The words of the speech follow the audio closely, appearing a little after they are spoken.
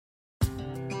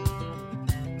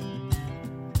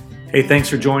Hey, thanks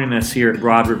for joining us here at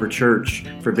Broad River Church.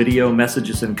 For video,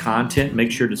 messages, and content,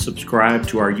 make sure to subscribe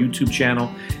to our YouTube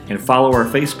channel and follow our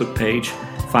Facebook page.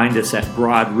 Find us at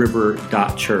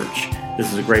broadriver.church.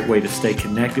 This is a great way to stay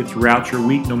connected throughout your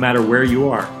week, no matter where you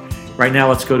are. Right now,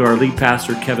 let's go to our lead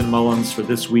pastor, Kevin Mullins, for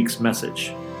this week's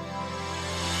message.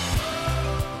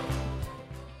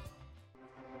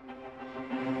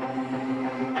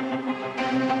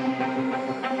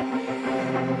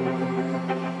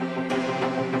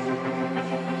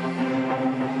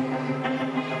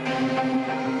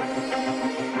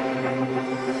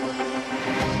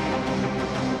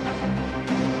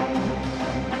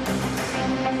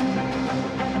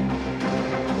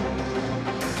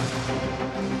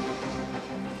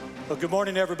 Good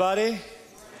morning, everybody.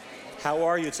 How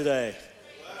are you today?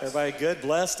 Everybody good?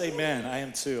 Blessed? Amen. I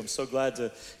am too. I'm so glad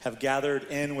to have gathered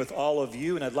in with all of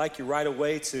you, and I'd like you right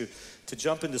away to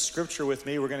jump into Scripture with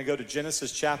me. We're going to go to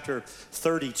Genesis chapter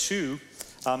 32,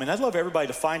 and I'd love everybody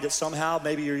to find it somehow.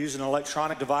 Maybe you're using an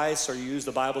electronic device, or you use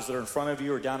the Bibles that are in front of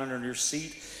you or down under your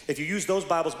seat. If you use those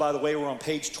Bibles, by the way, we're on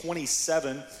page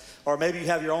 27, or maybe you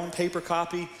have your own paper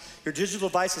copy. Your digital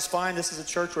device is fine. This is a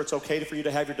church where it's okay for you to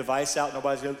have your device out.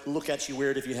 Nobody's going to look at you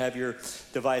weird if you have your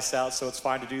device out, so it's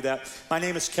fine to do that. My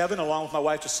name is Kevin, along with my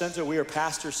wife Jacinta. We are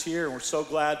pastors here, and we're so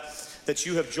glad that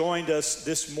you have joined us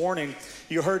this morning.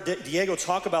 You heard Diego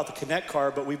talk about the Connect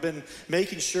card, but we've been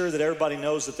making sure that everybody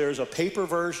knows that there's a paper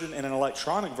version and an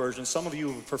electronic version. Some of you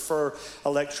would prefer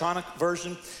electronic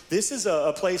version. This is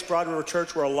a place, Broad River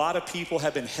Church, where a lot of people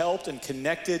have been helped and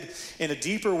connected in a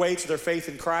deeper way to their faith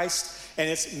in Christ, and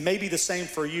it's maybe the same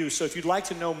for you. So if you'd like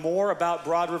to know more about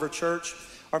Broad River Church,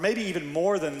 or maybe even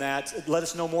more than that, let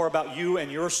us know more about you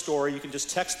and your story. You can just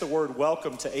text the word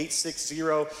welcome to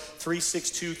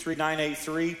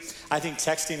 860-362-3983. I think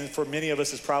texting for many of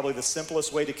us is probably the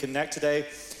simplest way to connect today,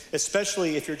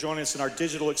 especially if you're joining us in our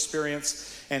digital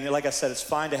experience. And like I said, it's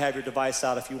fine to have your device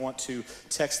out if you want to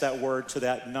text that word to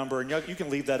that number. And you can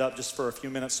leave that up just for a few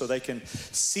minutes so they can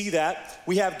see that.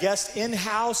 We have guests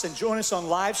in-house and join us on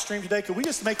live stream today. Could we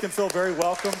just make them feel very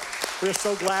welcome? We're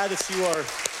so glad that you are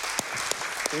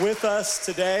with us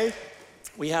today.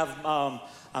 We have, I'm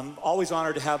always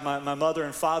honored to have my mother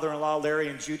and father-in-law, Larry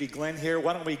and Judy Glenn, here.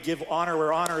 Why don't we give honor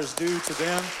where honor is due to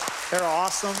them? They're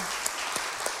awesome.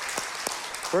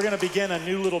 We're going to begin a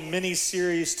new little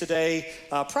mini-series today,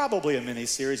 probably a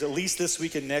mini-series, at least this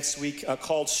week and next week,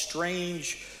 called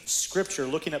Strange Scripture,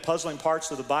 looking at puzzling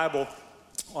parts of the Bible.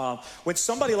 When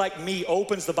somebody like me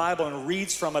opens the Bible and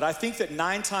reads from it, I think that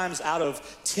 9 times out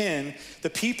of 10, the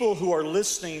people who are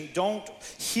listening don't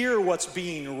hear what's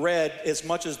being read as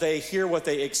much as they hear what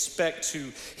they expect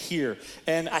to hear.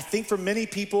 And I think for many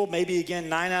people, maybe again,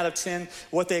 9 out of 10,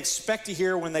 what they expect to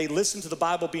hear when they listen to the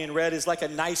Bible being read is like a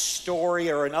nice story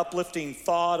or an uplifting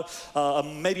thought,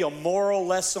 maybe a moral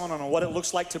lesson on what it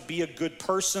looks like to be a good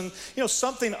person,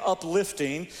 something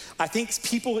uplifting. I think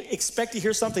people expect to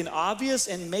hear something obvious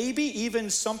and maybe even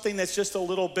something that's just a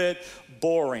little bit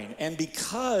boring. And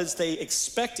because they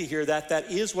expect to hear that,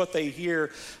 that is what they hear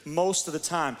most of the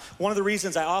time. One of the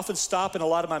reasons I often stop in a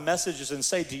lot of my messages and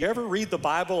say, do you ever read the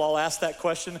Bible? I'll ask that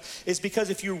question, is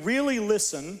because if you really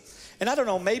listen, and I don't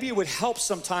know, maybe it would help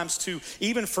sometimes to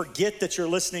even forget that you're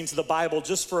listening to the Bible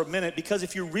just for a minute, because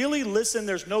if you really listen,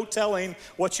 there's no telling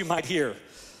what you might hear.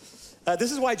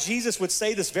 This is why Jesus would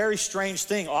say this very strange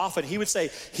thing often. He would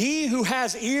say, he who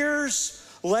has ears,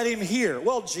 let him hear.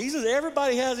 Well, Jesus,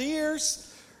 everybody has ears,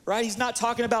 right? He's not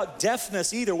talking about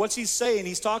deafness either. What's he saying?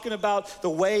 He's talking about the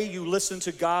way you listen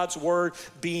to God's word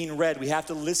being read. We have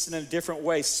to listen in a different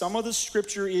way. Some of the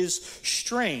scripture is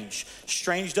strange.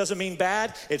 Strange doesn't mean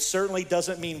bad. It certainly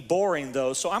doesn't mean boring,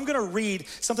 though. So I'm going to read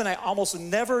something I almost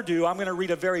never do. I'm going to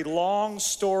read a very long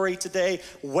story today,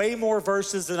 way more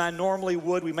verses than I normally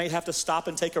would. We may have to stop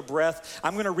and take a breath.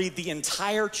 I'm going to read the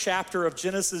entire chapter of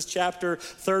Genesis chapter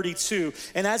 32.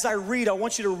 And as I read, I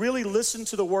want you to really listen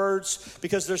to the words,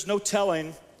 because there's no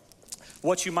telling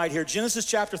what you might hear. Genesis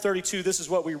chapter 32, this is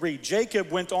what we read.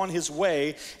 Jacob went on his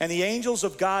way, and the angels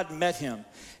of God met him.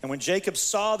 And when Jacob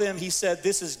saw them, he said,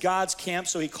 this is God's camp.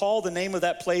 So he called the name of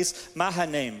that place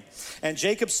Mahanaim. And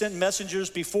Jacob sent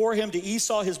messengers before him to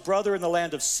Esau, his brother, in the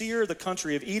land of Seir, the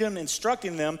country of Edom,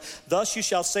 instructing them, thus you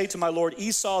shall say to my lord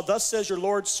Esau, thus says your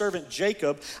Lord's servant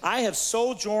Jacob, I have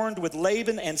sojourned with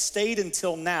Laban and stayed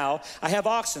until now. I have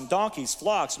oxen, donkeys,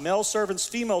 flocks, male servants,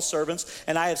 female servants,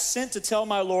 and I have sent to tell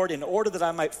my Lord in order that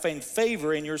I might find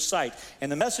favor in your sight.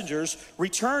 And the messengers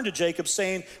returned to Jacob,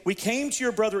 saying, we came to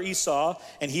your brother Esau,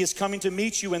 and he is coming to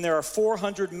meet you, and there are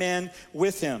 400 men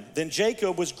with him. Then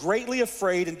Jacob was greatly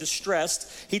afraid and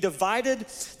distressed. He divided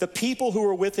the people who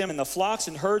were with him and the flocks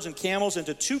and herds and camels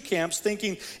into 2 camps,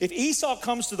 thinking, if Esau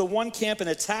comes to the one camp and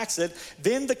attacks it,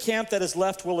 then the camp that is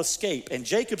left will escape. And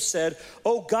Jacob said,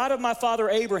 O God of my father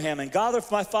Abraham and God of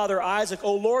my father Isaac,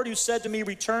 O Lord, who said to me,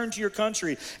 return to your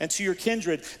country and to your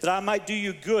kindred, that I might do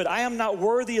you good. I am not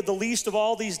worthy of the least of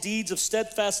all these deeds of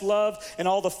steadfast love and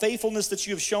all the faithfulness that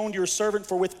you have shown to your servant,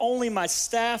 for with only my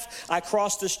staff I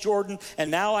crossed this Jordan,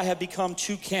 and now I have become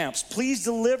 2 camps. Please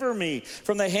deliver me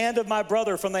from the hand of my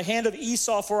brother, from the hand of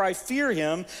Esau, for I fear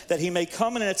him, that he may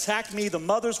come and attack me, the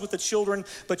mothers with the children.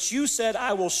 But you said,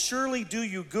 I will surely do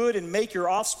you good and make your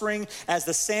offspring as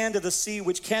the sand of the sea,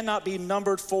 which cannot be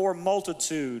numbered for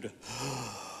multitude.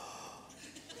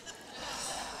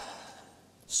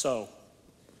 So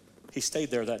he stayed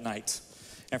there that night.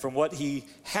 And from what he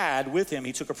had with him,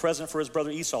 he took a present for his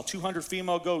brother Esau, 200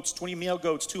 female goats, 20 male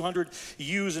goats, 200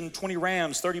 ewes and 20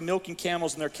 rams, 30 milking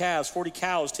camels and their calves, 40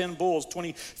 cows, 10 bulls,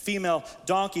 20 female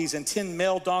donkeys, and 10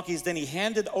 male donkeys. Then he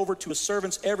handed over to his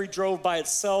servants every drove by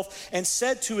itself, and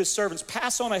said to his servants,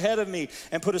 pass on ahead of me,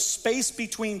 and put a space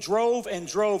between drove and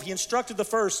drove. He instructed the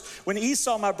first, when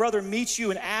Esau, my brother, meets you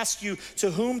and asks you, to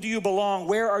whom do you belong?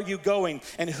 Where are you going?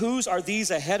 And whose are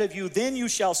these ahead of you? Then you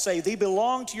shall say, they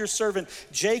belong to your servant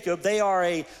Jacob. They are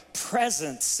a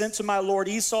present sent to my lord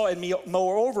Esau, and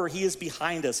moreover, he is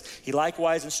behind us. He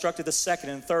likewise instructed the second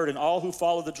and third, and all who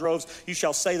follow the droves. You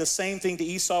shall say the same thing to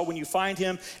Esau when you find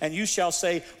him, and you shall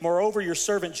say, moreover, your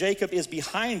servant Jacob is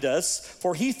behind us,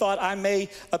 for he thought I may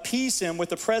appease him with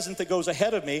the present that goes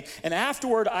ahead of me, and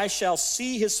afterward I shall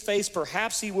see his face.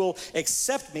 Perhaps he will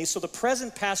accept me. So the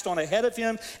present passed on ahead of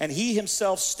him, and he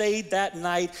himself stayed that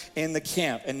night in the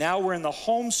camp. And now we're in the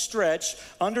home stretch.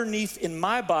 Underneath in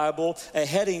my Bible, a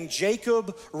heading,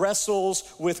 Jacob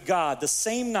wrestles with God. The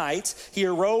same night, he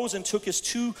arose and took his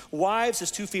 2 wives,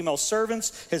 his 2 female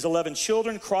servants, his 11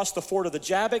 children, crossed the ford of the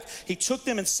Jabbok. He took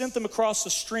them and sent them across the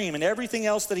stream and everything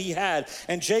else that he had.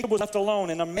 And Jacob was left alone,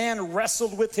 and a man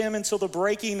wrestled with him until the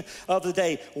breaking of the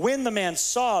day. When the man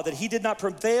saw that he did not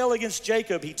prevail against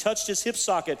Jacob, he touched his hip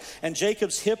socket, and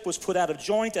Jacob's hip was put out of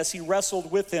joint as he wrestled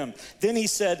with him. Then he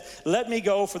said, let me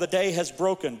go, for the day has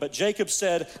broken. But Jacob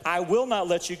said, I will not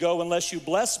let you go unless you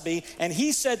bless me. And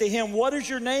he said to him, what is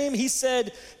your name? He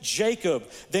said, Jacob.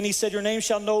 Then he said, your name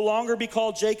shall no longer be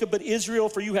called Jacob, but Israel,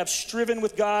 for you have striven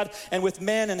with God and with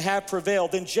men and have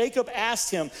prevailed. Then Jacob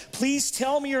asked him, please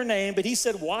tell me your name. But he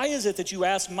said, why is it that you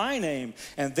ask my name?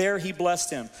 And there he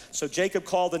blessed him. So Jacob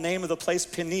called the name of the place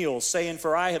Peniel, saying,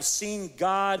 for I have seen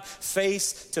God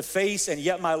face to face, and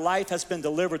yet my life has been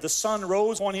delivered. The sun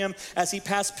rose on him as he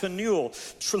passed Peniel,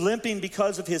 limping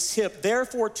because of his hip.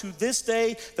 Therefore, to this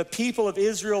day, the people of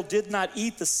Israel did not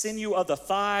eat the sinew of the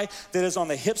thigh that is on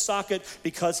the hip socket,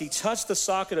 because he touched the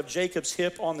socket of Jacob's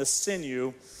hip on the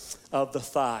sinew of the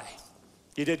thigh.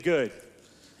 You did good.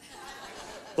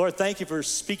 Lord, thank you for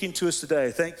speaking to us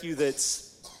today. Thank you that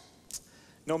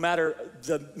no matter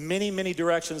the many, many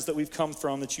directions that we've come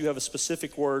from, that you have a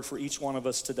specific word for each one of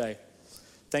us today.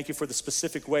 Thank you for the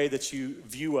specific way that you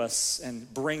view us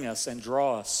and bring us and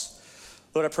draw us.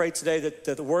 Lord, I pray today that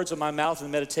the words of my mouth and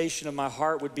the meditation of my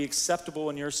heart would be acceptable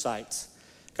in your sight.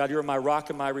 God, you are my rock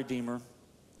and my redeemer.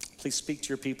 Please speak to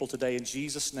your people today in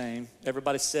Jesus' name.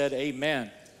 Everybody said amen.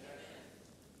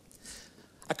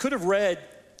 I could have read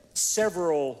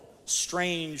several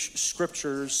strange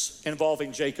scriptures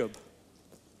involving Jacob.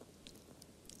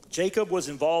 Jacob was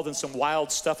involved in some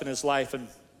wild stuff in his life, and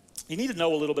you need to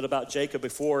know a little bit about Jacob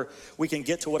before we can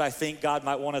get to what I think God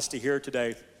might want us to hear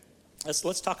today.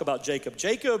 Let's talk about Jacob.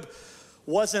 Jacob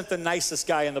wasn't the nicest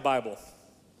guy in the Bible.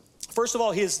 First of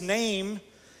all, his name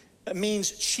means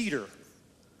cheater.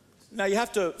 Now, you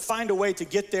have to find a way to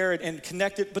get there and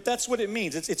connect it, but that's what it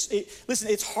means. Listen,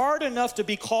 it's hard enough to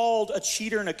be called a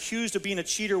cheater and accused of being a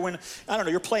cheater when, I don't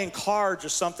know, you're playing cards or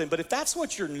something, but if that's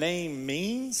what your name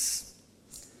means...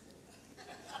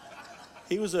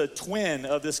 He was a twin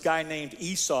of this guy named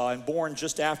Esau and born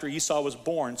just after Esau was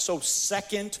born. So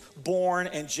second born,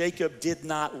 and Jacob did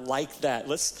not like that.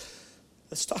 Let's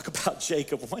talk about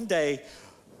Jacob. One day,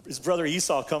 his brother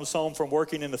Esau comes home from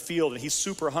working in the field, and he's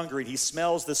super hungry. He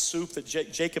smells this soup that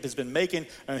Jacob has been making,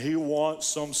 and he wants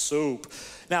some soup.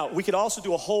 Now, we could also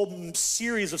do a whole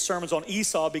series of sermons on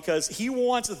Esau because he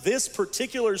wants this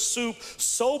particular soup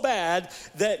so bad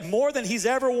that more than he's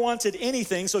ever wanted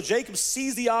anything. So Jacob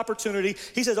sees the opportunity.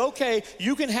 He says, okay,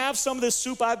 you can have some of this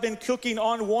soup I've been cooking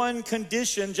on one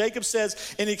condition. Jacob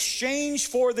says, in exchange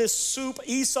for this soup,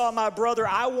 Esau, my brother,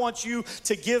 I want you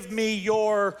to give me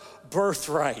your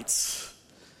birthrights.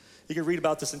 You can read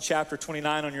about this in chapter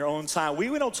 29 on your own time. We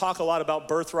don't talk a lot about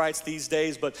birthrights these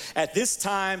days, but at this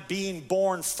time, being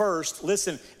born first,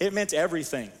 listen, it meant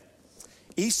everything.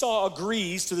 Esau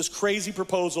agrees to this crazy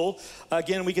proposal.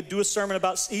 Again, we could do a sermon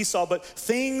about Esau, but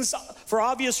things, for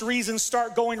obvious reasons,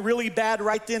 start going really bad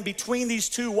right then between these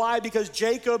two. Why? Because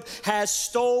Jacob has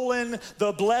stolen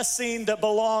the blessing that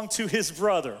belonged to his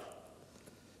brother.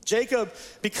 Jacob,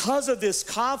 because of this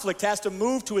conflict, has to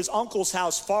move to his uncle's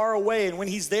house far away. And when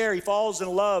he's there, he falls in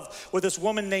love with this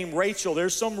woman named Rachel.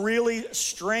 There's some really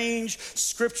strange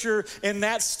scripture in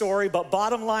that story. But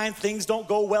bottom line, things don't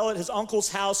go well at his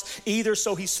uncle's house either.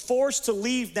 So he's forced to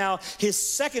leave now his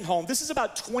second home. This is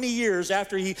about 20 years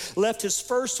after he left his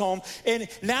first home. And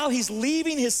now he's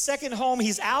leaving his second home.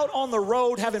 He's out on the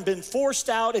road, having been forced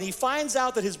out. And he finds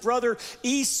out that his brother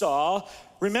Esau,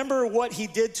 remember what he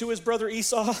did to his brother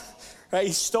Esau? Right?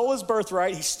 He stole his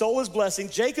birthright. He stole his blessing.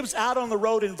 Jacob's out on the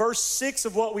road. In verse 6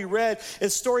 of what we read,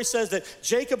 his story says that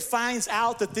Jacob finds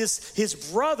out that his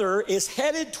brother is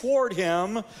headed toward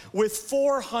him with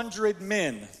 400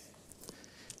 men.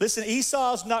 Listen,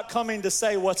 Esau's not coming to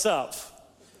say what's up.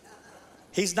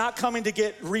 He's not coming to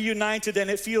get reunited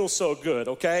and it feels so good,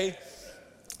 okay?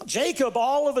 Jacob,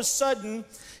 all of a sudden,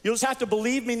 you'll just have to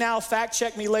believe me now, fact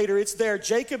check me later, it's there.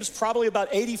 Jacob's probably about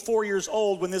 84 years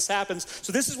old when this happens.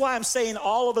 So this is why I'm saying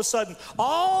all of a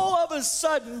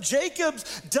sudden, Jacob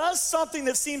does something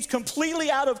that seems completely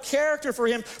out of character for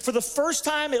him for the first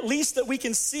time, at least that we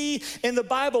can see in the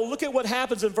Bible. Look at what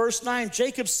happens in verse 9.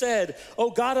 Jacob said,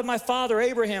 "O God of my father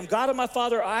Abraham, God of my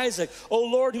father Isaac, O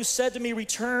Lord, who said to me,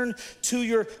 return to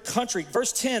your country."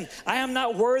 Verse 10, "I am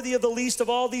not worthy of the least of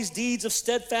all these deeds of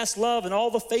steadfast love and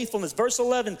all the faithfulness." Verse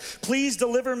 11, "Please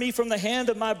deliver me from the hand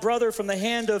of my brother, from the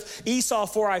hand of Esau,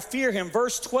 for I fear him."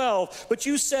 Verse 12, "But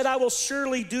you said, I will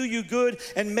surely do you good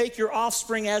and make your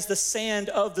offspring as the sand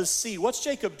of the sea." What's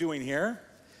Jacob doing here?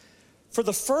 For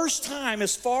the first time,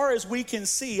 as far as we can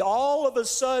see, all of a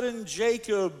sudden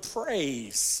Jacob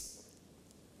prays.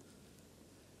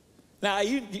 Now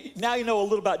you know a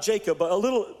little about Jacob, but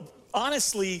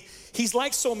honestly, he's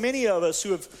like so many of us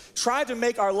who have tried to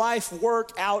make our life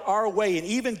work out our way and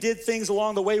even did things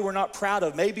along the way we're not proud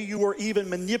of. Maybe you were even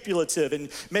manipulative and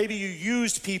maybe you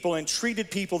used people and treated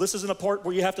people. This isn't a part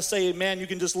where you have to say, man, you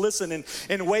can just listen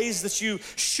in ways that you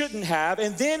shouldn't have.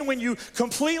 And then when you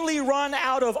completely run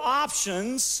out of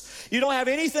options, you don't have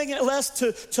anything less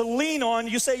to lean on,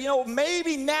 you say,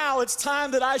 maybe now it's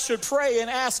time that I should pray and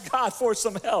ask God for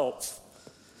some help.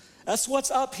 That's what's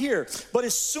up here. But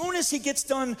as soon as he gets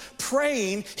done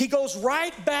praying, he goes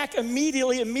right back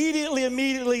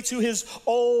immediately to his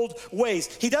old ways.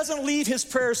 He doesn't leave his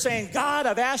prayer saying, "God,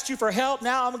 I've asked you for help.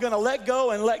 Now I'm going to let go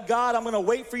and let God. I'm going to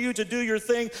wait for you to do your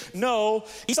thing." No,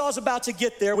 Esau's about to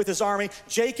get there with his army.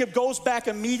 Jacob goes back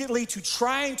immediately to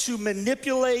trying to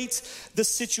manipulate the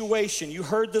situation. You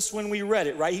heard this when we read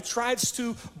it, right? He tries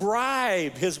to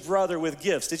bribe his brother with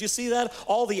gifts. Did you see that?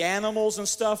 All the animals and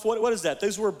stuff. What is that?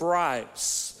 Those were bribes.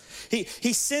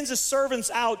 He sends his servants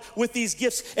out with these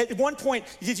gifts. At one point,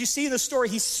 did you see in the story,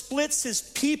 he splits his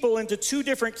people into two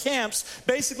different camps,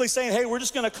 basically saying, hey, we're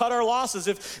just going to cut our losses.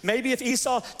 If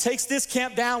Esau takes this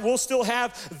camp down, we'll still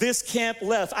have this camp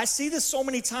left. I see this so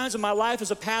many times in my life as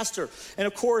a pastor. And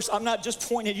of course, I'm not just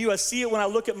pointing at you. I see it when I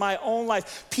look at my own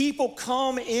life. People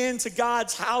come into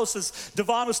God's house, as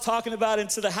Devon was talking about,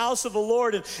 into the house of the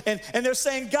Lord. And they're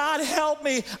saying, God, help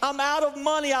me. I'm out of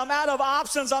money. I'm out of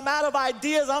options. I'm out of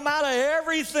ideas. I'm out of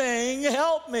everything.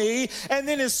 Help me. And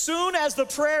then as soon as the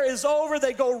prayer is over,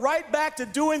 they go right back to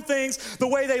doing things the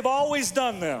way they've always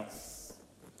done them.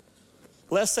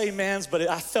 Less amens, but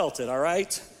I felt it, all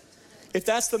right? If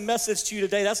that's the message to you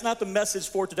today, that's not the message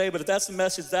for today, but if that's the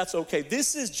message, that's okay.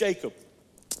 This is Jacob.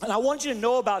 And I want you to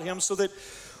know about him so that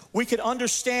we can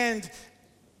understand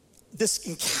this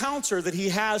encounter that he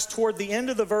has toward the end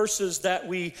of the verses that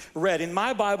we read. In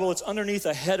my Bible, it's underneath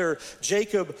a header,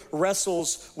 Jacob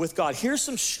wrestles with God. Here's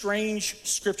some strange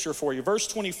scripture for you. Verse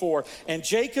 24, "And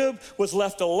Jacob was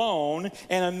left alone,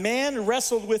 and a man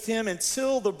wrestled with him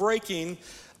until the breaking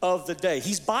of the day."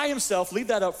 He's by himself. Leave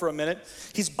that up for a minute.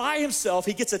 He's by himself.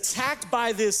 He gets attacked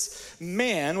by this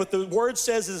man. What the word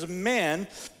says is man.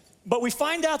 But we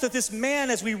find out that this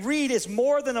man, as we read, is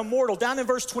more than a mortal. Down in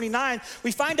verse 29,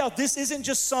 we find out this isn't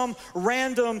just some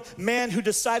random man who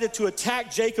decided to attack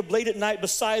Jacob late at night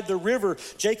beside the river.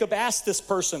 Jacob asked this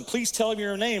person, please tell me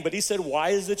your name. But he said, why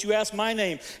is it you ask my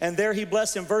name? And there he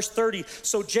blessed him. Verse 30,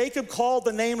 so Jacob called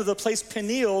the name of the place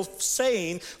Peniel,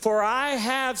 saying, for I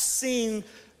have seen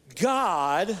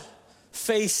God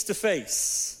face to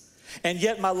face, and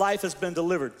yet my life has been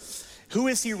delivered. Who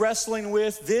is he wrestling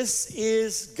with? This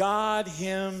is God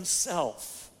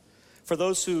himself. For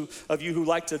those of you who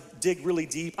like to dig really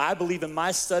deep, I believe in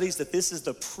my studies that this is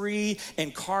the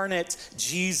pre-incarnate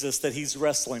Jesus that he's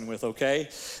wrestling with, okay?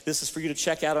 This is for you to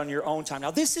check out on your own time.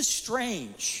 Now, this is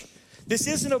strange. This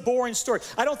isn't a boring story.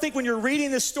 I don't think when you're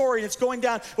reading this story and it's going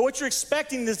down, but what you're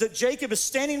expecting is that Jacob is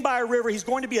standing by a river. He's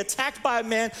going to be attacked by a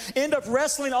man, end up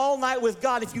wrestling all night with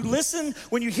God. If you listen,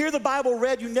 when you hear the Bible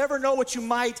read, you never know what you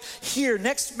might hear.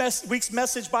 Next week's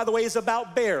message, by the way, is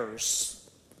about bears.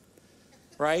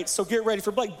 Right? So get ready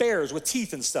for like bears with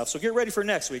teeth and stuff. So get ready for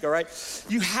next week, all right?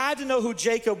 You had to know who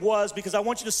Jacob was because I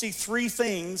want you to see three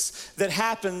things that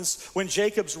happens when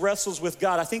Jacob wrestles with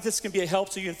God. I think this can be a help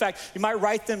to you. In fact, you might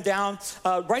write them down.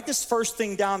 Write this first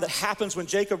thing down that happens when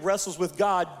Jacob wrestles with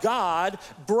God. God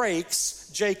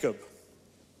breaks Jacob.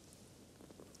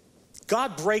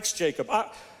 God breaks Jacob.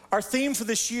 Our theme for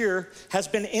this year has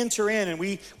been enter in, and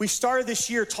we started this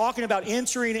year talking about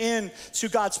entering into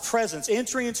God's presence,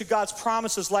 entering into God's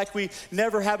promises like we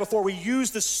never have before. We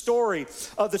used the story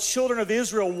of the children of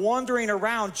Israel wandering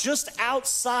around just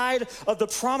outside of the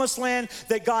promised land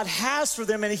that God has for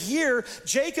them. And here,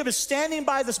 Jacob is standing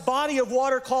by this body of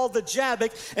water called the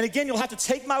Jabbok. And again, you'll have to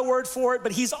take my word for it,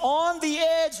 but he's on the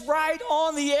edge, right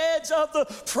on the edge of the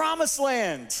promised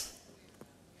land.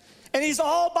 And he's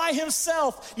all by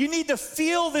himself. You need to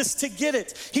feel this to get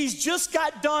it. He's just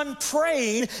got done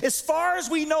praying, as far as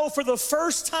we know, for the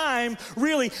first time,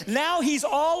 really. Now he's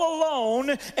all alone,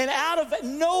 and out of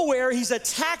nowhere, he's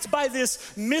attacked by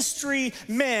this mystery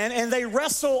man, and they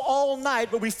wrestle all night.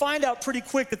 But we find out pretty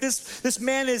quick that this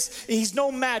man he's no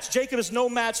match. Jacob is no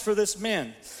match for this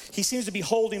man. He seems to be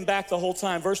holding back the whole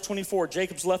time. Verse 24,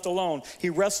 Jacob's left alone. He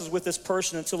wrestles with this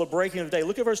person until the breaking of day.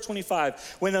 Look at verse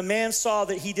 25. When the man saw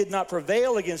that he did not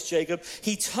prevail against Jacob,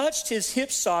 he touched his hip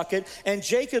socket, and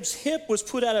Jacob's hip was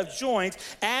put out of joint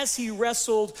as he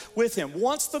wrestled with him.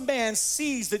 Once the man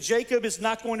sees that Jacob is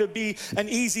not going to be an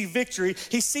easy victory,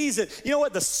 he sees that, you know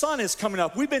what, the sun is coming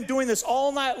up. We've been doing this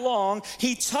all night long.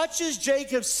 He touches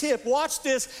Jacob's hip, watch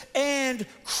this, and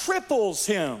cripples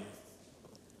him.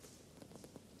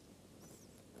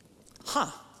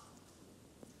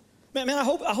 Man, I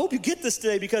hope you get this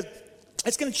today, because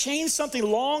it's going to change something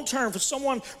long-term for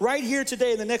someone right here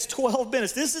today in the next 12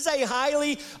 minutes. This is a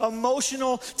highly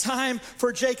emotional time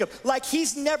for Jacob. Like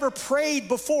he's never prayed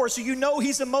before, so you know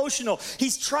he's emotional.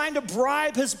 He's trying to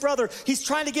bribe his brother. He's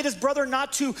trying to get his brother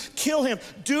not to kill him.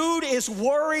 Dude is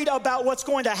worried about what's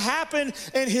going to happen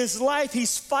in his life.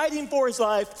 He's fighting for his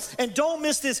life. And don't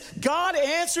miss this. God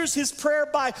answers his prayer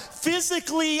by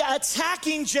physically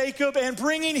attacking Jacob and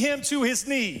bringing him to his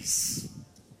knees.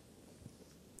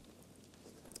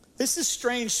 This is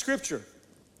strange scripture.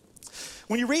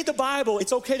 When you read the Bible,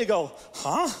 it's okay to go,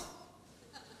 huh?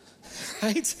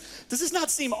 Right? Does this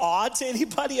not seem odd to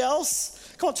anybody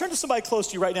else? Come on, turn to somebody close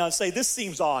to you right now and say, this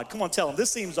seems odd. Come on, tell them, this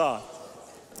seems odd.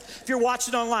 If you're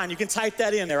watching online, you can type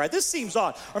that in there, right? This seems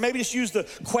odd. Or maybe just use the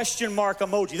question mark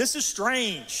emoji. This is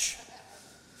strange.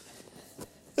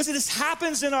 Listen, this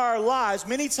happens in our lives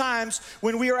many times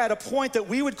when we are at a point that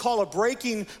we would call a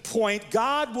breaking point.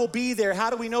 God will be there. How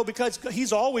do we know? Because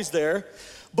he's always there.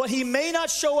 But he may not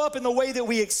show up in the way that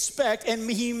we expect, and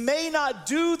he may not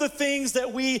do the things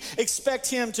that we expect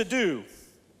him to do.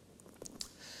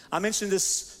 I mentioned this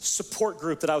support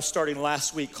group that I was starting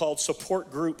last week called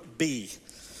Support Group B.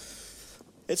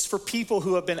 It's for people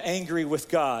who have been angry with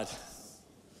God.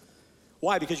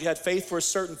 Why? Because you had faith for a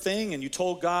certain thing and you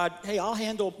told God, hey, I'll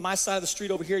handle my side of the street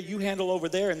over here, you handle over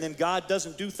there, and then God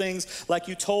doesn't do things like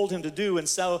you told him to do. And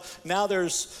so now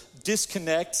there's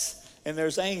disconnect and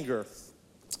there's anger.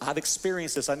 I've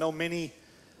experienced this. I know many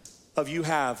of you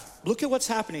have. Look at what's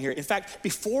happening here. In fact,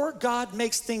 before God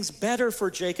makes things better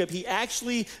for Jacob, he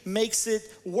actually makes it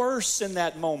worse in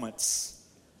that moment.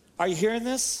 Are you hearing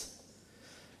this?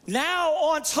 Now,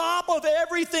 on top of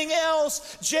everything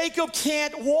else, Jacob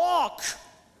can't walk.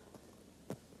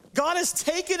 God has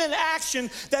taken an action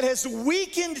that has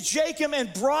weakened Jacob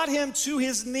and brought him to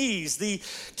his knees. The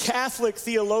Catholic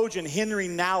theologian Henry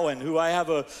Nouwen, who I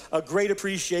have a great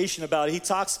appreciation about, he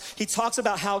talks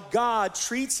about how God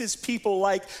treats his people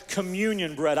like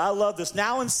communion bread. I love this.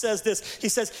 Nouwen says this. He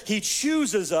says, he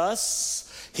chooses us.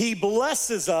 He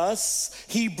blesses us,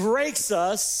 he breaks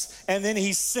us, and then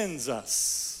he sends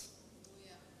us.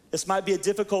 This might be a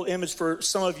difficult image for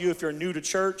some of you if you're new to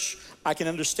church. I can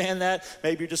understand that.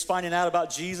 Maybe you're just finding out about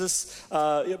Jesus,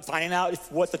 finding out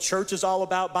what the church is all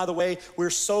about. By the way, we're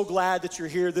so glad that you're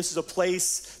here. This is a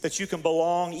place that you can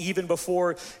belong even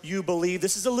before you believe.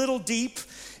 This is a little deep.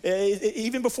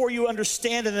 Even before you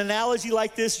understand an analogy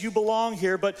like this, you belong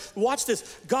here. But watch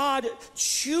this. God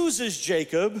chooses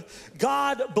Jacob.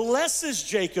 God blesses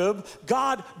Jacob.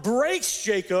 God breaks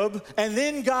Jacob. And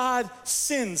then God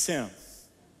sends him.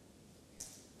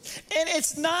 And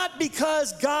it's not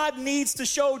because God needs to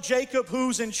show Jacob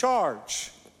who's in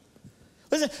charge.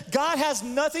 Listen, God has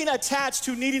nothing attached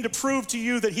to needing to prove to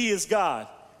you that he is God.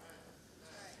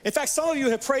 In fact, some of you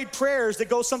have prayed prayers that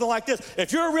go something like this.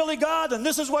 If you're really God, then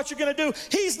this is what you're going to do.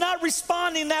 He's not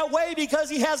responding that way because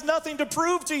he has nothing to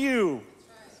prove to you.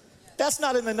 That's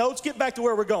not in the notes. Get back to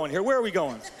where we're going here. Where are we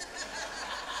going?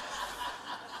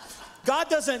 God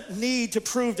doesn't need to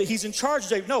prove that he's in charge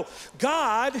today. No,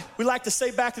 God, we like to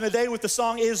say back in the day with the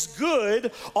song, is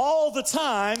good all the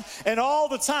time, and all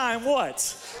the time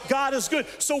what? God is good.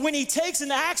 So when he takes an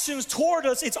actions toward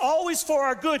us, it's always for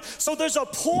our good. So there's a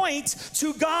point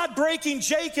to God breaking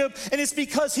Jacob, and it's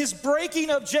because his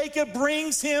breaking of Jacob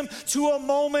brings him to a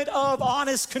moment of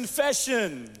honest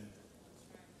confession.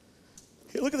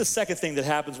 Look at the second thing that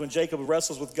happens when Jacob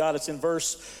wrestles with God. It's in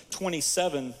verse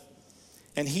 27.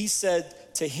 And he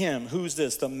said to him, who's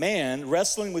this? The man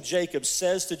wrestling with Jacob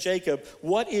says to Jacob,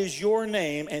 what is your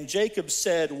name? And Jacob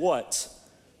said, what?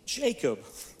 Jacob.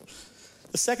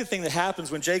 The second thing that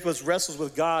happens when Jacob wrestles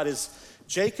with God is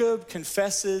Jacob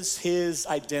confesses his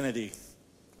identity.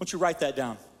 Why don't you write that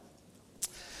down?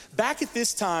 Back at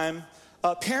this time,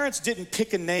 parents didn't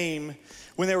pick a name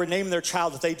when they were naming their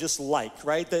child that they just liked,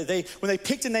 right? When they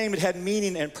picked a name, it had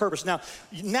meaning and purpose. Now,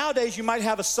 nowadays, you might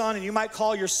have a son, and you might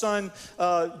call your son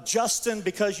Justin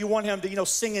because you want him to,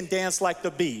 sing and dance like the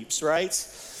Biebs, right?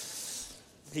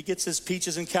 He gets his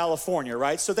peaches in California,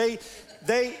 right? So the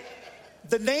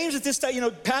names at this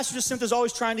time, Pastor Jacinta's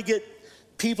always trying to get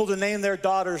people to name their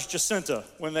daughters Jacinta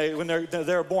when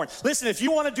they're born. Listen, if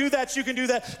you want to do that, you can do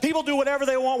that. People do whatever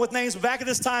they want with names, but back at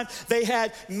this time, they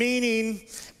had meaning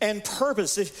and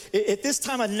purpose. At this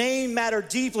time, a name mattered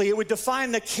deeply. It would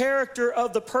define the character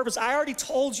of the purpose. I already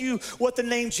told you what the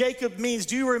name Jacob means.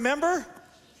 Do you remember?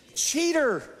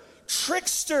 Cheater,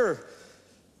 trickster.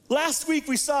 Last week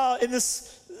we saw in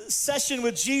this session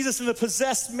with Jesus and the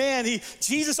possessed man,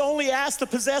 Jesus only asked the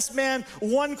possessed man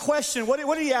one question. What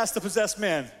did he ask the possessed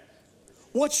man?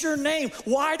 What's your name?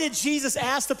 Why did Jesus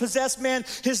ask the possessed man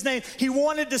his name? He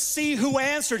wanted to see who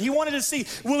answered. He wanted to see,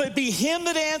 will it be him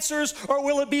that answers, or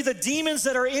will it be the demons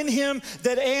that are in him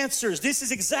that answers? This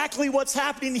is exactly what's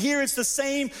happening here. It's the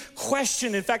same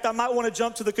question. In fact, I might want to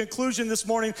jump to the conclusion this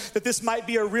morning that this might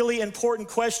be a really important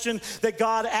question that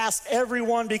God asked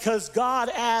everyone, because God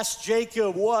asked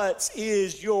Jacob, what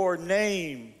is your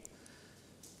name?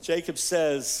 Jacob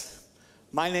says,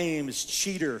 my name is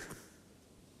Cheater.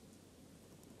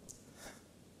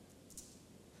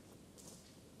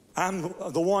 I'm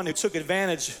the one who took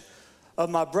advantage of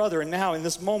my brother, and now in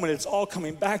this moment it's all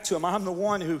coming back to him. I'm the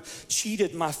one who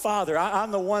cheated my father.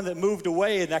 I'm the one that moved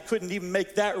away, and I couldn't even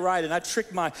make that right, and I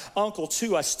tricked my uncle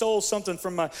too. I stole something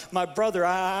from my brother.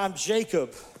 I'm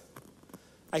Jacob.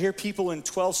 I hear people in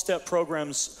 12-step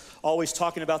programs always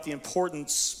talking about the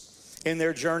importance in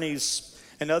their journeys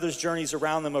and others' journeys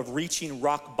around them of reaching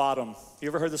rock bottom. You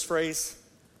ever heard this phrase?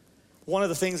 One of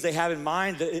the things they have in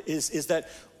mind is that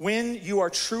when you are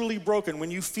truly broken,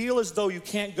 when you feel as though you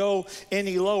can't go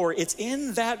any lower, it's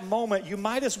in that moment you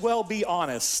might as well be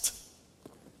honest.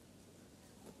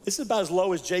 This is about as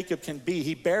low as Jacob can be.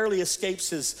 He barely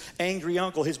escapes his angry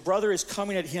uncle. His brother is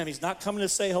coming at him. He's not coming to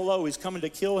say hello. He's coming to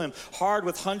kill him, hard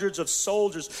with hundreds of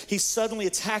soldiers. He's suddenly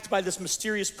attacked by this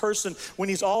mysterious person when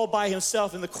he's all by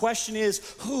himself. And the question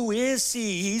is, who is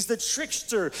he? He's the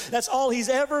trickster. That's all he's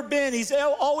ever been. He's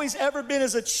always ever been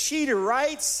as a cheater,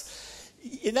 right?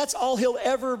 And that's all he'll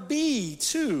ever be,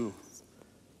 too.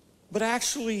 But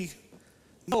actually,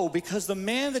 no, because the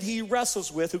man that he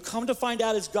wrestles with, who come to find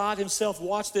out is God himself,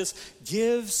 watch this,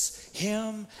 gives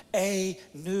him a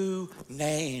new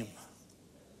name.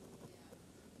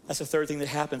 That's the third thing that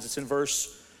happens. It's in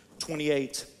verse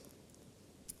 28.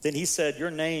 Then he said,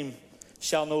 your name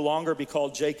shall no longer be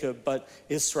called Jacob, but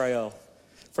Israel.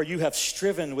 For you have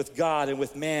striven with God and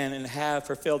with man and have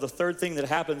fulfilled. The third thing that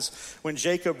happens when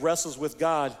Jacob wrestles with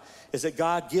God is that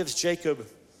God gives Jacob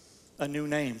a new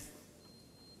name.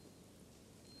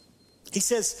 He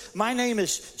says, my name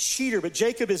is Cheater, but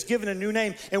Jacob is given a new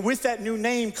name. And with that new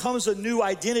name comes a new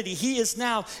identity. He is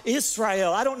now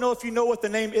Israel. I don't know if you know what the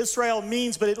name Israel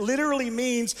means, but it literally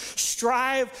means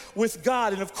strive with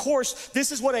God. And of course,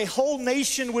 this is what a whole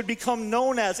nation would become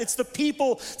known as. It's the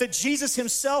people that Jesus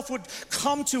himself would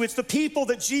come to. It's the people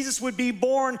that Jesus would be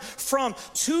born from.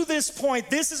 To this point,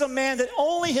 this is a man that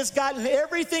only has gotten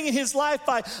everything in his life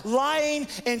by lying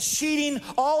and cheating.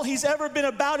 All he's ever been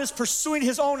about is pursuing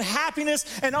his own happiness.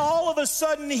 And all of a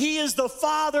sudden, he is the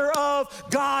father of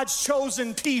God's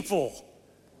chosen people.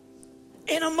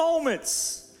 In a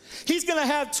moment, he's going to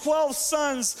have 12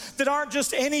 sons that aren't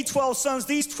just any 12 sons.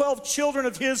 These 12 children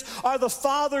of his are the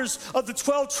fathers of the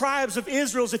 12 tribes of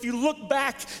Israel. If you look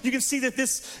back, you can see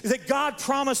that God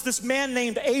promised this man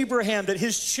named Abraham that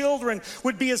his children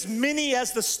would be as many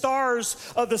as the stars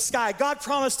of the sky. God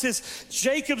promised his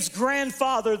Jacob's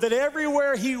grandfather that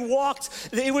everywhere he walked,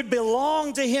 it would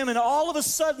belong to him. And all of a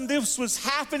sudden, this was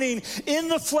happening in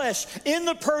the flesh, in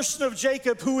the person of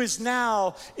Jacob, who is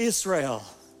now Israel.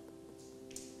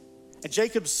 And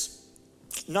Jacob's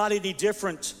not any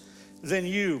different than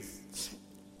you.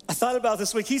 I thought about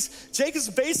this week. Jacob's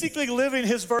basically living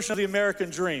his version of the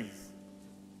American dream.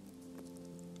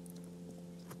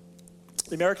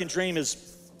 The American dream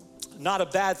is not a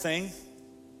bad thing,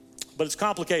 but it's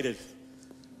complicated.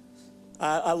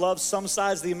 I love some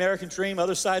sides of the American dream.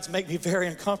 Other sides make me very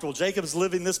uncomfortable. Jacob's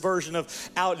living this version of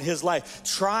out in his life,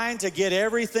 trying to get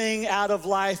everything out of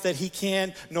life that he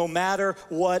can, no matter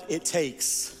what it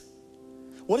takes.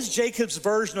 What does Jacob's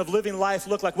version of living life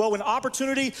look like? Well, when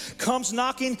opportunity comes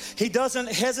knocking, he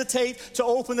doesn't hesitate to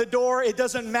open the door. It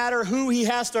doesn't matter who he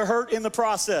has to hurt in the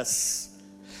process.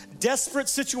 Desperate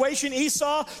situation,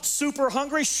 Esau, super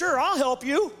hungry. Sure, I'll help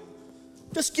you.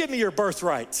 Just give me your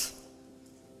birthright.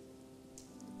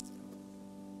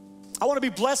 I want to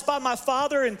be blessed by my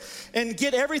father and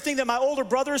get everything that my older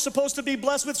brother is supposed to be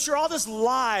blessed with. Sure, I'll just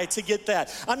lie to get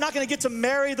that. I'm not going to get to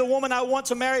marry the woman I want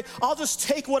to marry. I'll just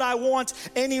take what I want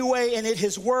anyway, and it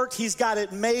has worked. He's got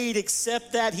it made,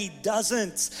 except that he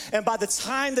doesn't. And by the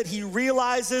time that he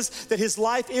realizes that his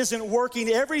life isn't working,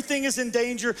 everything is in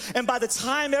danger. And by the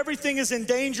time everything is in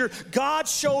danger, God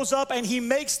shows up and he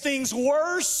makes things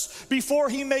worse before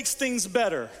he makes things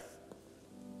better.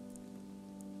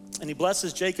 And he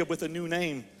blesses Jacob with a new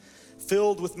name,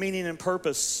 filled with meaning and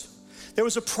purpose. There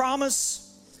was a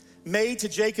promise made to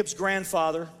Jacob's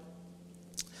grandfather.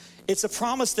 It's a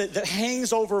promise that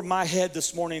hangs over my head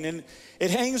this morning, and it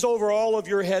hangs over all of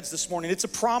your heads this morning. It's a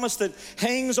promise that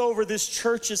hangs over this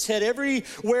church's head.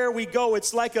 Everywhere we go,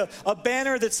 it's like a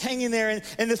banner that's hanging there,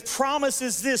 and this promise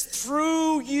is this: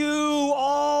 through you,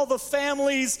 all the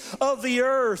families of the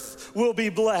earth will be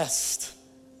blessed.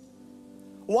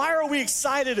 Why are we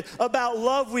excited about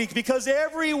Love Week? Because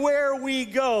everywhere we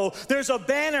go, there's a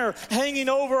banner hanging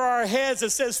over our heads that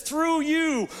says, through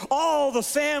you, all the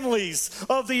families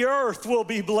of the earth will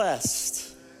be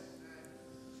blessed.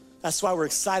 That's why we're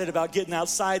excited about getting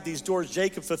outside these doors.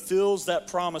 Jacob fulfills that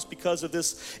promise because of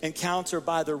this encounter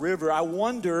by the river. I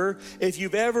wonder if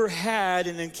you've ever had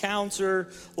an encounter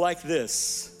like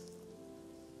this.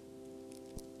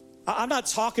 I'm not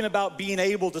talking about being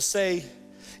able to say,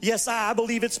 yes, I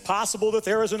believe it's possible that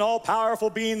there is an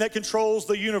all-powerful being that controls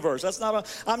the universe.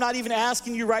 I'm not even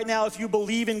asking you right now if you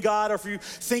believe in God or if you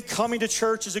think coming to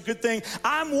church is a good thing.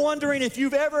 I'm wondering if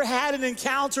you've ever had an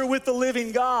encounter with the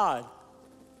living God.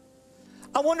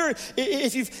 I wonder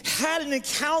if you've had an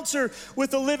encounter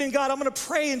with the living God. I'm going to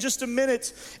pray in just a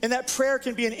minute, and that prayer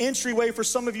can be an entryway for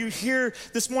some of you here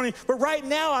this morning. But right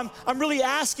now, I'm really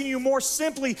asking you more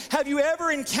simply, have you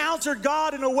ever encountered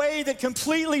God in a way that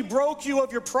completely broke you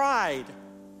of your pride?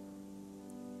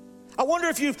 I wonder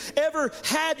if you've ever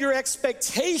had your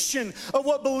expectation of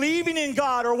what believing in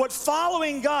God or what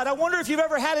following God, I wonder if you've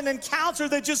ever had an encounter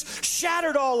that just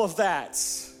shattered all of that.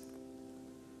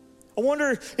 I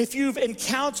wonder if you've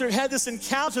had this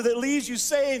encounter that leaves you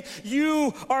saying,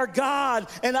 you are God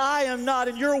and I am not,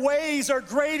 and your ways are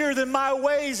greater than my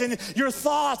ways, and your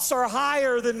thoughts are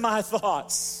higher than my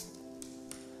thoughts.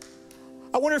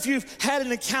 I wonder if you've had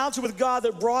an encounter with God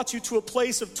that brought you to a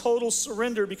place of total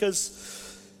surrender,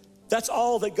 because that's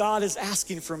all that God is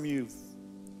asking from you.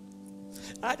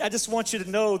 I just want you to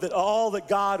know that all that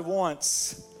God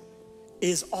wants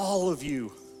is all of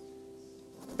you.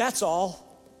 That's all.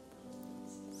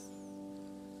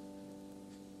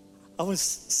 I want to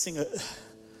sing a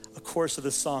chorus of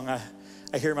this song.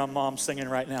 I hear my mom singing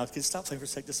right now. Can you stop playing for a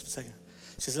second? Just a second.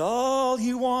 She says, all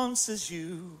he wants is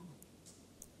you.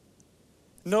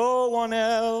 No one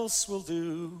else will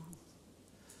do.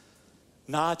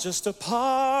 Not just a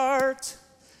part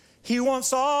He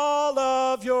wants all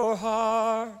of your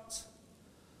heart.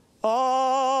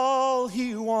 All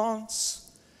he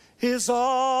wants is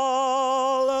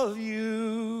all of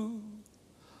you.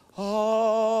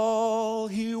 All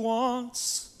he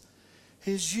wants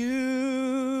is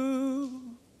you.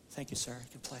 Thank you, sir. You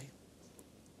can play.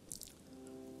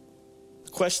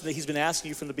 The question that he's been asking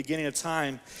you from the beginning of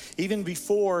time, even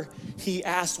before he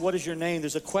asked, what is your name?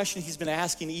 There's a question he's been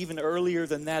asking even earlier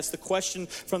than that. It's the question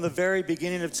from the very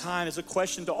beginning of time. It's a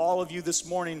question to all of you this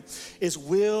morning is,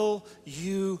 will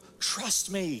you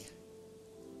trust me?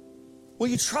 Will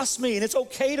you trust me? And it's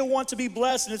okay to want to be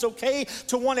blessed, and it's okay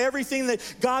to want everything that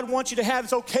God wants you to have.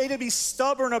 It's okay to be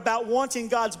stubborn about wanting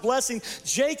God's blessing.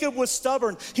 Jacob was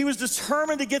stubborn. He was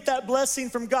determined to get that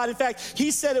blessing from God. In fact, he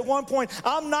said at one point,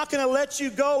 I'm not going to let you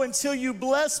go until you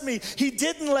bless me. He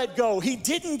didn't let go. He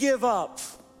didn't give up.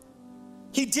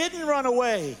 He didn't run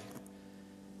away.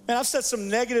 And I've said some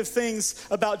negative things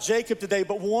about Jacob today,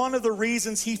 but one of the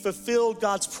reasons he fulfilled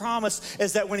God's promise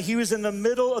is that when he was in the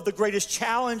middle of the greatest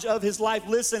challenge of his life,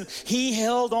 listen, he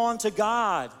held on to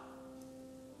God.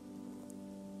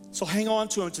 So hang on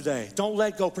to him today. Don't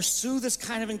let go. Pursue this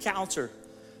kind of encounter.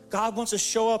 God wants to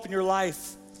show up in your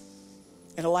life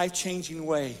in a life-changing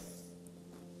way.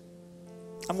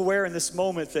 I'm aware in this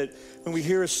moment that when we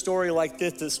hear a story like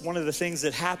this, one of the things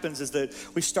that happens is that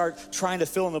we start trying to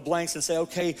fill in the blanks and say,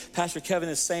 okay, Pastor Kevin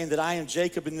is saying that I am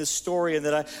Jacob in this story and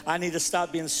that I need to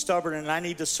stop being stubborn and I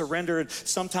need to surrender. And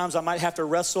sometimes I might have to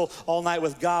wrestle all night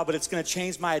with God, but it's going to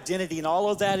change my identity. And all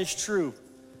of that is true.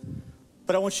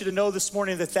 But I want you to know this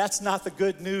morning that that's not the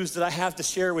good news that I have to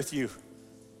share with you.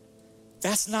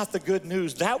 That's not the good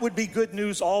news. That would be good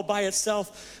news all by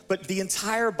itself. But the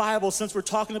entire Bible, since we're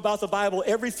talking about the Bible,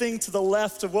 everything to the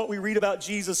left of what we read about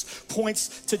Jesus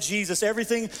points to Jesus.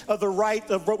 Everything of the right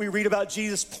of what we read about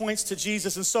Jesus points to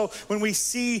Jesus. And so when we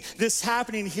see this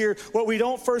happening here, what we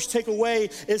don't first take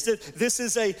away is that this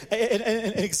is an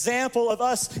example of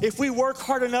us. If we work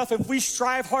hard enough, if we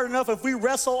strive hard enough, if we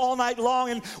wrestle all night long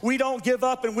and we don't give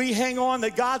up and we hang on,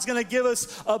 that God's going to give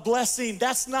us a blessing.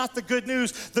 That's not the good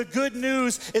news. The good news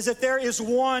is that there is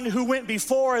one who went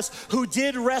before us, who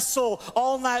did wrestle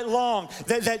all night long,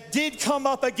 that did come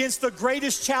up against the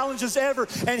greatest challenges ever,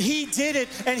 and he did it,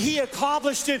 and he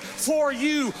accomplished it for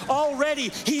you already.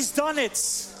 He's done it.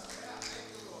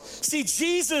 See,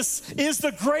 Jesus is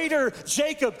the greater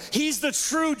Jacob. He's the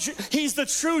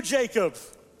true Jacob.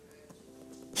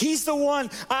 He's the one.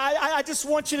 I just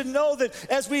want you to know that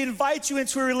as we invite you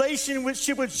into a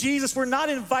relationship with Jesus, we're not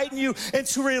inviting you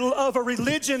into a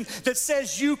religion that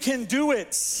says you can do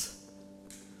it.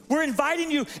 We're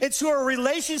inviting you into a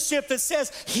relationship that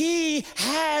says he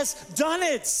has done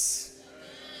it.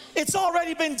 It's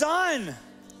already been done.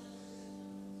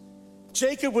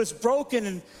 Jacob was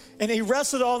broken and he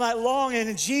wrestled all night long,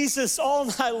 and Jesus all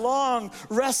night long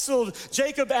wrestled.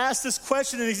 Jacob asked this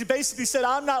question, and he basically said,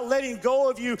 I'm not letting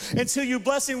go of you until you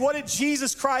bless him. What did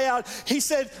Jesus cry out? He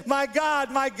said, my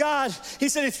God, my God. He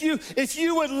said, if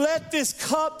you would let this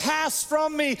cup pass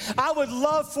from me, I would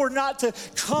love for it not to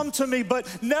come to me, but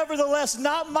nevertheless,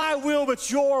 not my will, but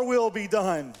your will be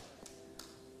done.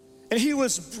 And he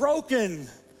was broken.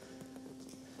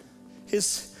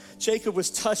 Jacob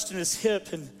was touched in his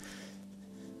hip, and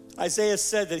Isaiah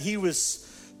said that he was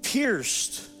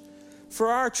pierced for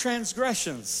our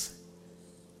transgressions.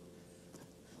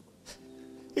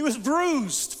 He was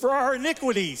bruised for our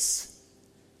iniquities.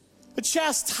 The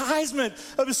chastisement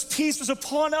of his peace was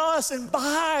upon us, and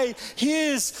by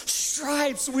his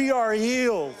stripes we are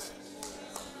healed.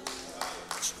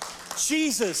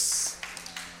 Jesus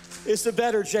is the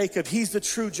better Jacob. He's the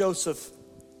true Joseph.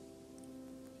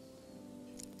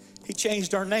 He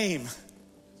changed our name.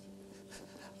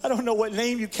 I don't know what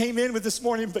name you came in with this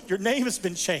morning, but your name has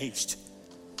been changed.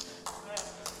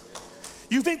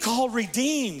 You've been called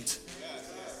redeemed.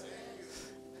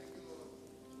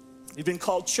 You've been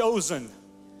called chosen.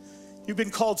 You've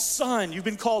been called son. You've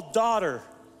been called daughter.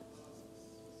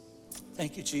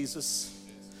 Thank you, Jesus.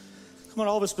 Come on,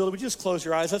 all of us, building, would you just close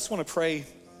your eyes? I just want to pray.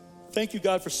 Thank you,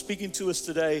 God, for speaking to us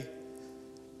today.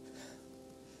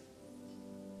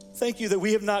 Thank you that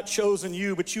we have not chosen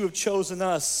you, but you have chosen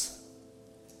us.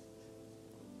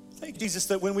 Thank you, Jesus,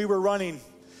 that when we were running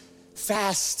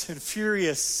fast and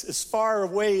furious, as far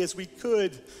away as we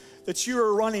could, that you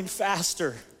were running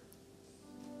faster.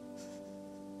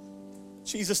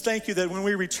 Jesus, thank you that when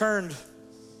we returned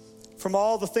from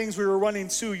all the things we were running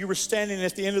to, you were standing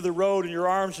at the end of the road and your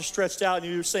arms were stretched out and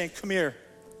you were saying, come here.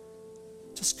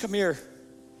 Just come here.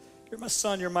 You're my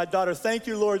son, you're my daughter. Thank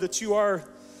you, Lord, that you are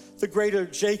the greater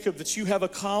Jacob, that you have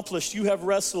accomplished, you have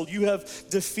wrestled, you have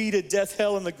defeated death,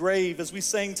 hell, and the grave, as we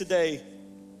sang today.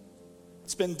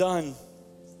 It's been done.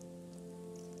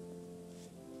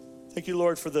 Thank you,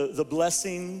 Lord, for the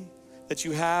blessing that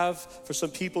you have for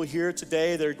some people here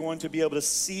today. They're going to be able to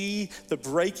see the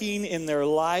breaking in their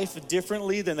life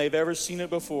differently than they've ever seen it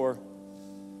before.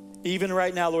 Even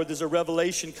right now, Lord, there's a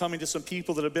revelation coming to some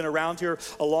people that have been around here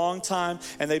a long time,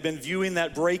 and they've been viewing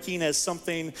that breaking as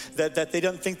something that they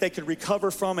don't think they could recover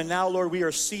from. And now, Lord, we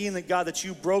are seeing that, God, that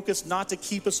you broke us not to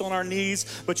keep us on our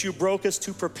knees, but you broke us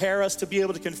to prepare us to be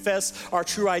able to confess our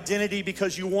true identity,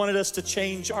 because you wanted us to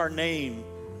change our name.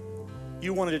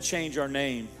 You wanted to change our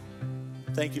name.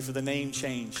 Thank you for the name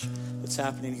change that's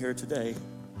happening here today.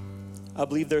 I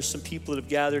believe there's some people that have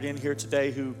gathered in here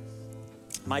today who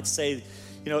might say,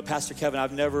 you know what, Pastor Kevin,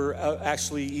 I've never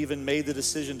actually even made the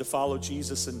decision to follow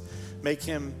Jesus and make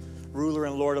him ruler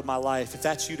and Lord of my life. If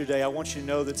that's you today, I want you to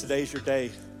know that today's your day.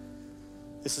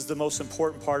 This is the most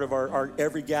important part of our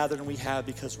every gathering we have,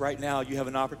 because right now you have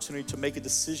an opportunity to make a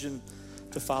decision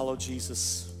to follow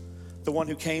Jesus. The one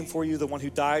who came for you, the one who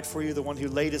died for you, the one who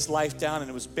laid his life down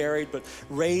and was buried, but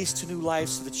raised to new life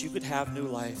so that you could have new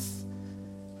life.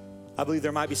 I believe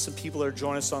there might be some people that are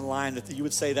joining us online that you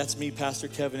would say, that's me, Pastor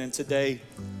Kevin, and today,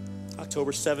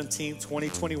 October 17th,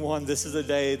 2021, this is the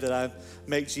day that I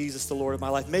make Jesus the Lord of my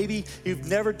life. Maybe you've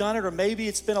never done it, or maybe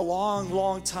it's been a long,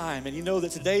 long time, and you know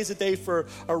that today is a day for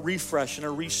a refresh and a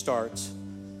restart.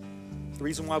 The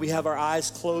reason why we have our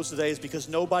eyes closed today is because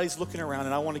nobody's looking around,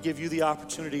 and I want to give you the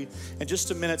opportunity in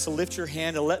just a minute to lift your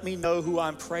hand and let me know who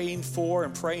I'm praying for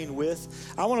and praying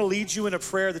with. I want to lead you in a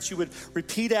prayer that you would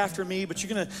repeat after me, but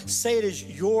you're going to say it as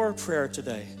your prayer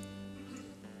today.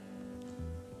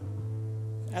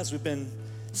 As we've been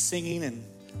singing and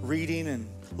reading and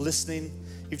listening,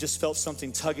 you've just felt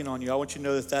something tugging on you. I want you to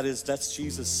know that's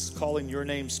Jesus calling your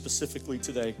name specifically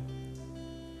today.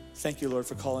 Thank you, Lord,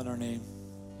 for calling our name.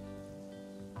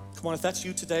 Come on, if that's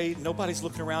you today, nobody's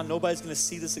looking around. Nobody's going to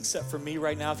see this except for me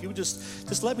right now. If you would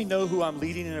just let me know who I'm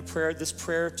leading in a prayer, this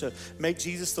prayer to make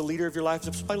Jesus the leader of your life,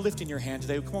 just by lifting your hand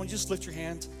today. Come on, just lift your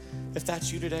hand if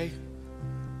that's you today.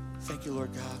 Thank you,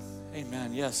 Lord God.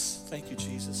 Amen. Yes, thank you,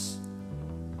 Jesus.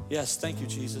 Yes, thank you,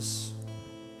 Jesus.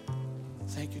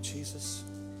 Thank you, Jesus.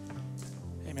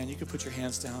 Amen. You can put your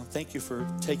hands down. Thank you for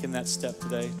taking that step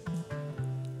today.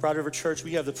 Broad River Church,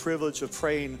 we have the privilege of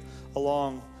praying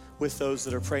along with those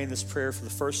that are praying this prayer for the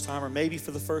first time, or maybe for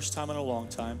the first time in a long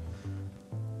time.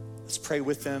 Let's pray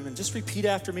with them and just repeat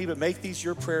after me, but make these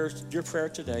your prayer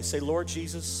today. Say, Lord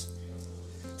Jesus,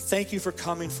 thank you for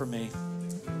coming for me.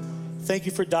 Thank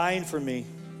you for dying for me.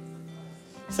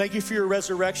 Thank you for your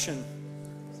resurrection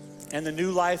and the new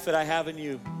life that I have in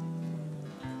you.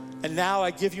 And now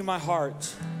I give you my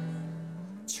heart.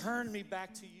 Turn me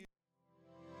back to you.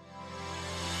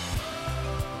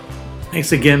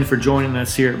 Thanks again for joining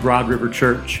us here at Broad River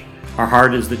Church. Our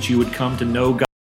heart is that you would come to know God